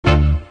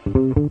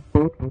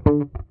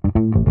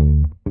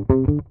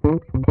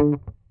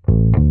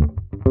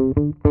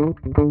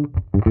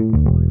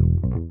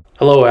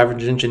Hello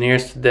average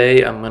engineers,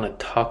 today I'm going to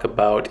talk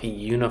about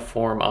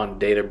uniform on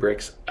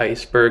Databricks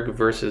Iceberg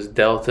versus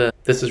Delta.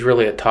 This is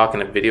really a talk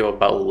and a video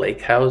about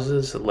lake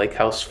houses, lake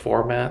house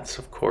formats.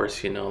 Of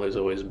course, there's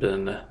always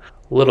been a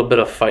little bit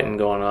of fighting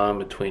going on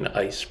between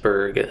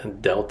Iceberg and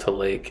Delta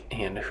Lake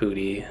and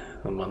Hootie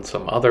among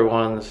some other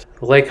ones.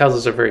 Lake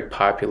houses are very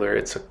popular.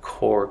 It's a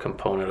core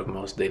component of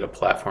most data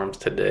platforms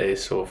today.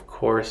 So of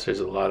course there's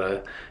a lot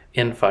of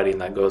infighting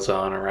that goes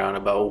on around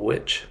about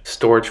which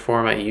storage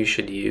format you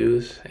should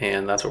use,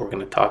 and that's what we're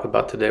going to talk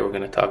about today. We're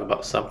going to talk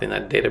about something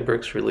that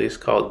Databricks released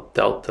called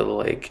Delta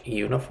Lake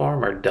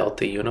Uniform, or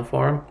Delta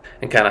Uniform,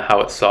 and kind of how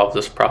it solves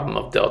this problem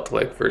of Delta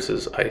Lake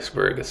versus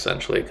Iceberg,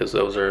 essentially, because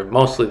those are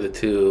mostly the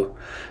two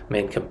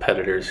main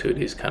competitors.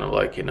 Hootie's kind of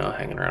like,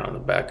 hanging around in the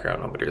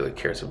background. Nobody really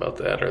cares about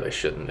that, or they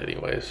shouldn't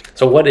anyways.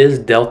 So what is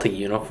Delta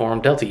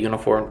Uniform? Delta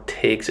Uniform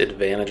takes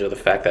advantage of the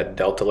fact that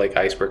Delta Lake,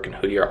 Iceberg, and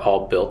Hootie are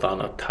all built on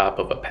the top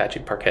of Apache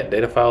Parquet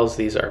data files.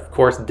 These are of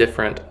course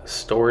different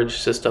storage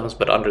systems,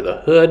 but under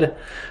the hood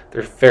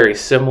they're very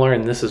similar,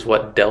 and this is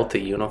what Delta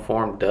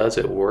Uniform does.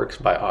 It works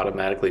by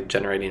automatically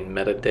generating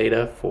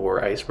metadata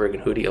for Iceberg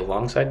and Hootie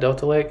alongside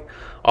Delta Lake,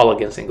 all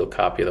against a single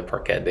copy of the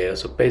Parquet data.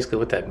 So basically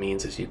what that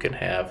means is you can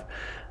have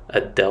a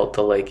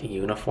Delta Lake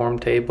uniform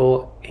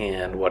table,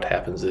 and what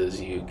happens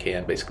is you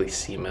can basically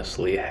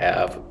seamlessly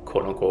have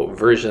quote-unquote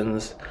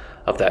versions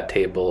of that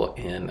table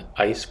in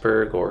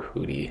Iceberg or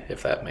Hootie,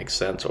 if that makes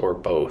sense, or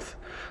both.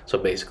 So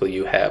basically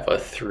you have a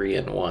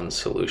 3-in-1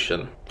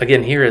 solution.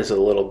 Again, here is a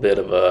little bit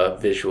of a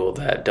visual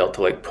that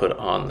Delta Lake put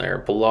on their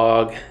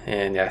blog,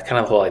 and yeah, kind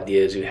of the whole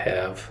idea is you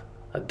have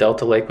a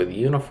Delta Lake with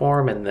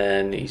uniform, and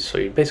then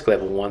you basically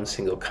have one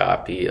single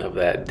copy of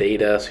that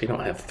data, so you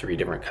don't have 3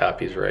 different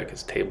copies, right?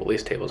 Because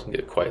these tables can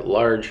get quite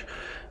large.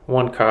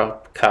 One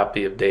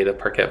copy of data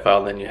Parquet file,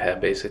 and then you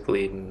have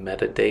basically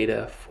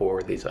metadata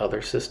for these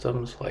other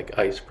systems like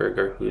Iceberg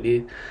or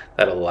Hootie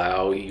that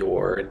allow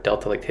your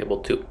Delta Lake table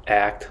to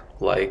act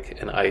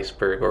like an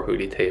Iceberg or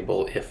Hootie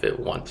table if it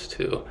wants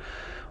to.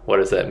 What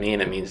does that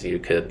mean? It means you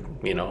could,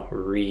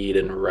 read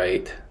and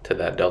write to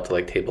that Delta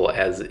Lake table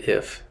as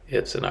if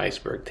it's an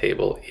Iceberg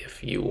table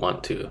if you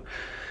want to.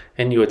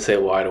 And you would say,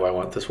 why do I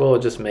want this? Well,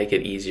 it'll just make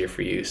it easier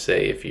for you,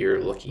 say, if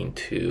you're looking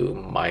to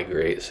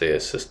migrate, say, a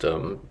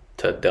system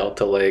to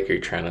Delta Lake, or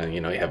you're trying to,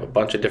 you have a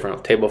bunch of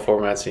different table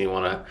formats and you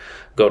want to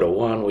go to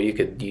one. Well, you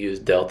could use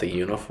Delta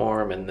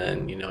Uniform, and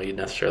then, you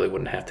necessarily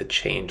wouldn't have to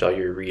change all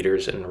your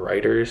readers and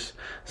writers.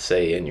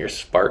 Say in your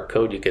Spark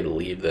code, you could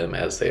leave them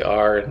as they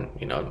are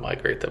and,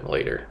 migrate them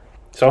later.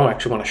 So I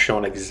actually want to show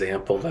an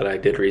example that I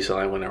did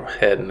recently. I went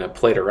ahead and I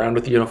played around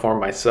with Uniform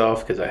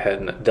myself because I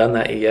hadn't done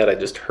that yet. I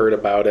just heard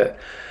about it.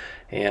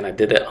 And I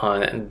did it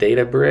on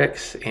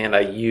Databricks, and I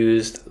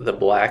used the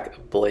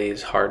Black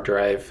Blaze hard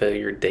drive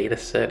failure data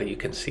set. You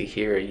can see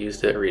here I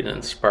used it, reading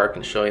in Spark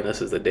and showing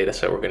this is the data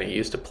set we're going to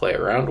use to play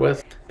around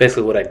with.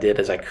 Basically what I did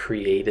is I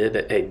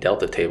created a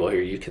Delta table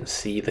here. You can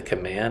see the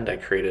command. I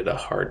created a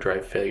hard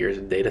drive failures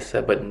data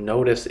set, but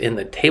notice in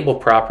the table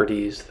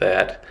properties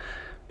that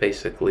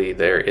basically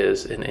there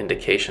is an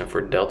indication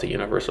for Delta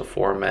Universal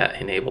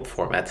Format enabled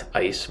formats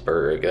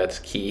Iceberg. That's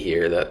key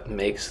here. That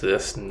makes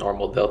this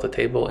normal Delta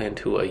table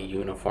into a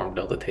uniform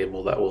Delta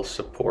table that will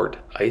support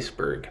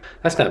Iceberg.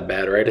 That's not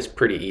bad, right? It's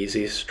pretty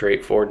easy,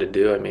 straightforward to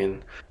do. I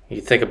mean, you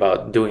think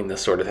about doing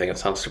this sort of thing, it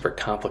sounds super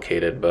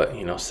complicated, but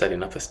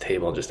setting up this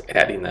table and just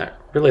adding that,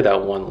 really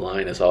that one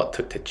line is all it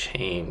took to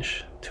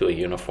change to a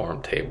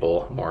uniform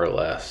table, more or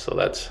less. So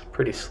that's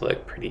pretty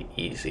slick, pretty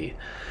easy.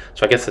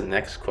 So I guess the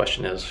next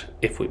question is,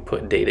 if we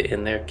put data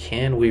in there,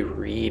 can we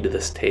read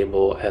this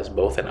table as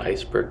both an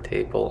Iceberg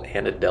table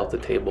and a Delta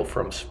table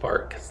from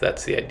Spark? Because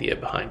that's the idea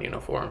behind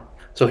uniform.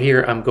 So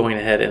here I'm going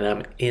ahead and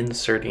I'm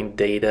inserting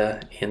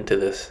data into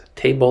this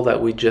table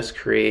that we just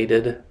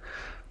created.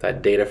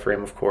 That data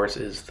frame, of course,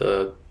 is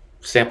the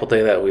sample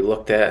data that we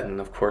looked at, and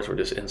of course we're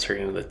just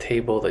inserting into the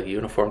table, the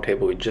uniform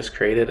table we just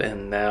created.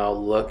 And now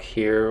look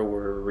here,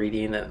 we're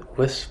reading it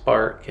with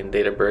Spark and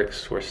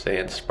Databricks. We're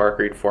saying Spark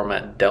read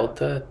format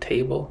Delta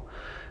table,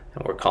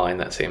 and we're calling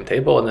that same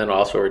table. And then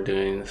also we're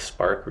doing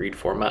Spark read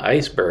format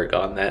Iceberg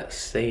on that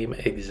same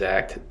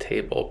exact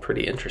table.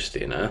 Pretty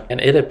interesting, huh? And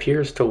it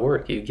appears to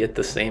work. You get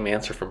the same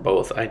answer from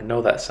both. I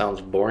know that sounds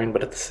boring,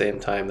 but at the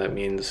same time that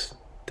means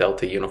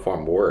Delta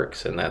Uniform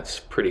works, and that's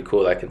pretty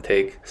cool. I can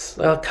take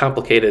a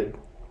complicated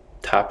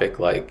topic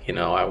like,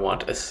 I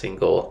want a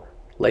single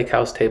lake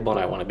house table and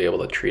I want to be able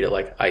to treat it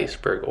like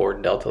Iceberg or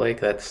Delta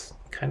Lake. That's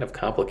kind of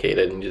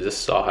complicated, and you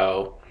just saw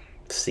how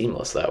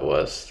seamless that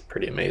was.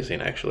 Pretty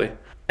amazing, actually.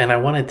 And I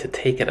wanted to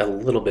take it a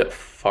little bit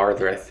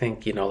farther. I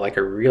think, like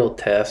a real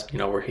test,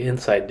 we're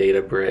inside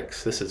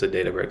Databricks. This is a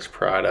Databricks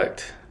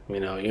product.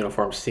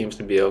 Uniform seems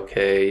to be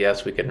okay.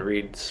 Yes, we can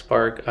read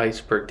Spark,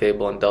 Iceberg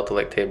table, and Delta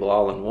Lake table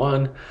all in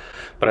one.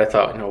 But I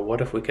thought,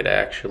 what if we could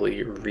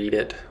actually read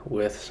it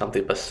with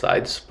something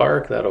besides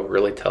Spark? That'll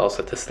really tell us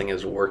that this thing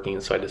is working.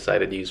 So I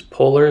decided to use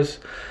polars.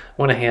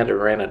 Went ahead and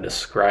ran a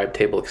describe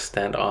table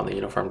extend on the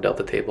uniform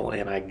Delta table,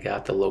 and I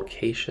got the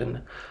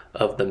location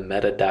of the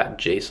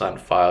meta.json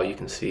file you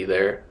can see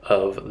there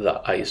of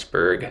the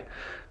Iceberg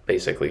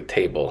basically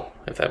table,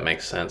 if that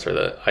makes sense, or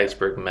the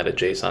Iceberg meta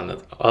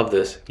JSON of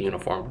this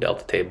uniform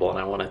delta table. And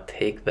I want to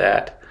take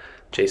that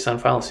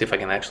JSON file and see if I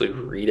can actually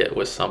read it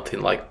with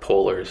something like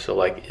polars. So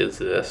like, is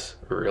this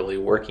really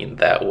working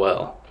that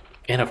well?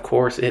 And of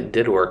course it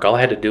did work. All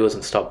I had to do was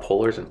install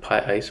polars and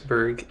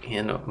PyIceberg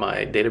in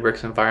my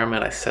Databricks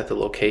environment. I set the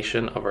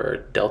location of our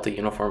delta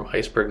uniform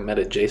iceberg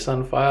meta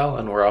JSON file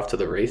and we're off to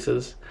the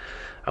races.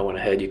 I went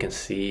ahead, you can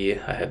see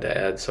I had to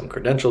add some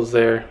credentials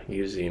there.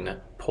 Using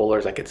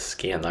polars, I could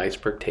scan the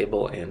iceberg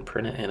table and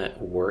print it, and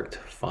it worked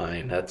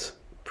fine. That's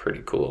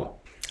pretty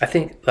cool. I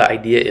think the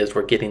idea is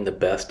we're getting the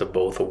best of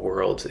both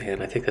worlds,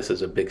 and I think this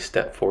is a big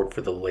step forward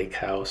for the lake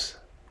house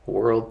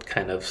world,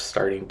 kind of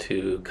starting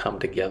to come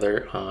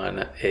together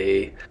on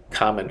a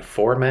common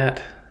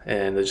format,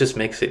 and it just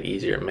makes it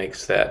easier. It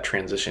makes that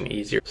transition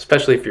easier,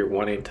 especially if you're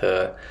wanting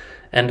to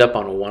end up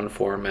on one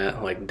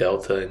format like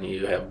Delta and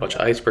you have a bunch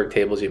of iceberg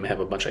tables, you may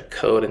have a bunch of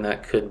code, and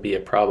that could be a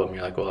problem.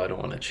 You're like, well, I don't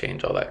want to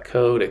change all that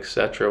code,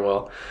 etc.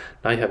 Well,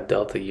 now you have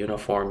Delta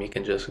uniform, you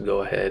can just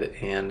go ahead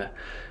and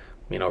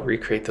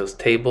recreate those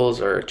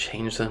tables or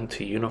change them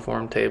to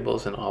uniform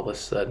tables, and all of a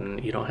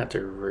sudden you don't have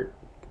to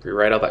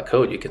rewrite all that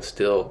code. You can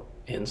still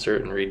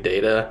insert and read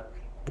data,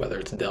 whether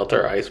it's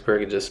Delta or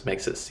Iceberg. It just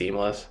makes it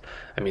seamless.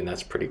 I mean,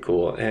 that's pretty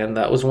cool. And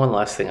that was one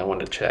last thing I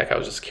wanted to check. I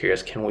was just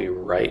curious, can we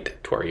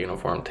write to our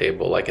uniform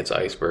table like it's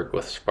Iceberg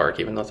with Spark?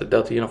 Even though it's a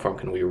Delta uniform,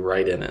 can we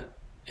write in it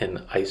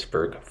in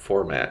Iceberg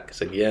format?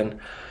 Because again,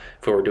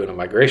 if we were doing a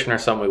migration or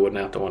something, we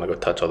wouldn't have to want to go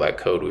touch all that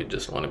code. We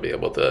just want to be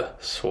able to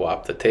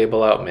swap the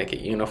table out, make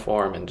it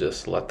uniform, and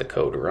just let the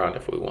code run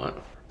if we want.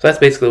 So that's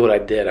basically what I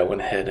did. I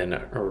went ahead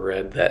and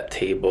read that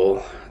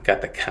table, got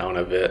the count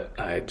of it.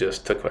 I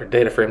just took our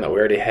data frame that we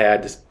already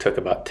had, just took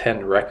about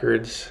 10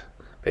 records,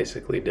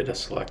 basically did a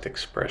select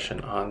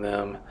expression on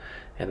them,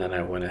 and then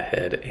I went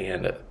ahead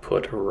and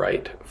put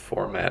write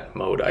format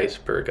mode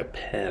iceberg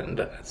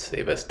append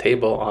save as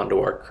table onto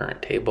our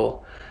current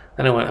table.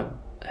 Then I went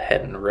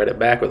ahead and read it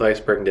back with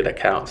iceberg and did a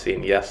count,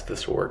 seeing yes,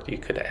 this worked. You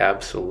could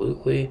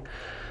absolutely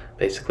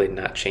basically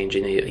not change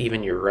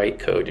even your write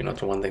code.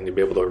 It's one thing to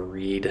be able to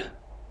read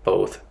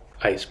both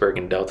Iceberg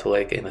and Delta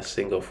Lake in a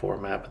single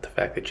format, but the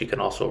fact that you can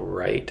also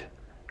write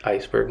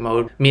Iceberg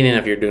mode, meaning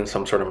if you're doing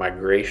some sort of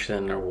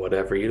migration or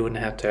whatever, you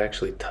wouldn't have to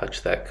actually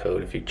touch that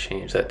code. If you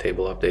change that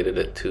table, updated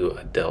it to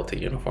a Delta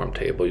uniform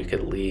table, you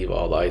could leave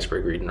all the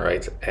Iceberg read and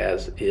writes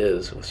as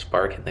is with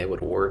Spark and they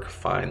would work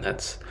fine.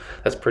 That's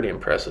pretty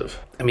impressive.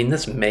 I mean,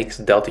 this makes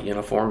Delta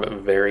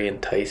uniform very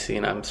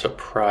enticing. I'm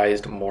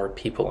surprised more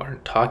people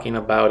aren't talking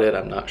about it.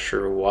 I'm not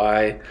sure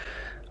why.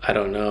 I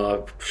don't know.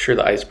 I'm sure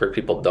the Iceberg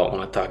people don't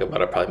want to talk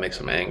about it. Probably makes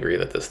them angry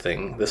that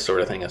this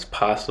sort of thing is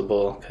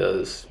possible,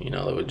 because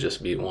it would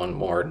just be one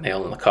more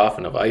nail in the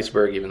coffin of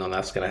Iceberg. Even though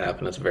that's going to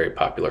happen, it's a very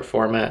popular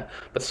format,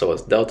 but so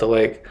is Delta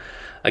Lake.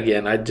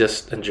 Again, I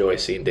just enjoy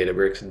seeing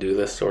Databricks do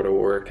this sort of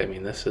work. I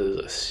mean, this is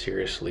a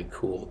seriously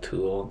cool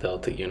tool,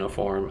 Delta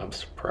Uniform. I'm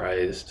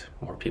surprised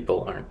more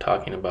people aren't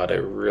talking about it.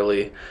 It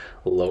really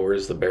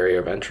lowers the barrier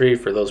of entry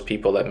for those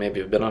people that maybe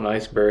have been on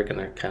Iceberg and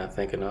they're kind of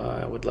thinking, oh,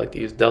 I would like to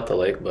use Delta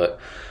Lake,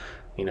 but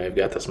you've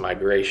got this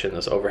migration,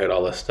 this overhead,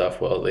 all this stuff.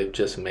 Well, they've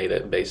just made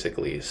it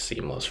basically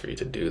seamless for you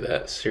to do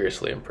that.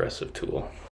 Seriously impressive tool.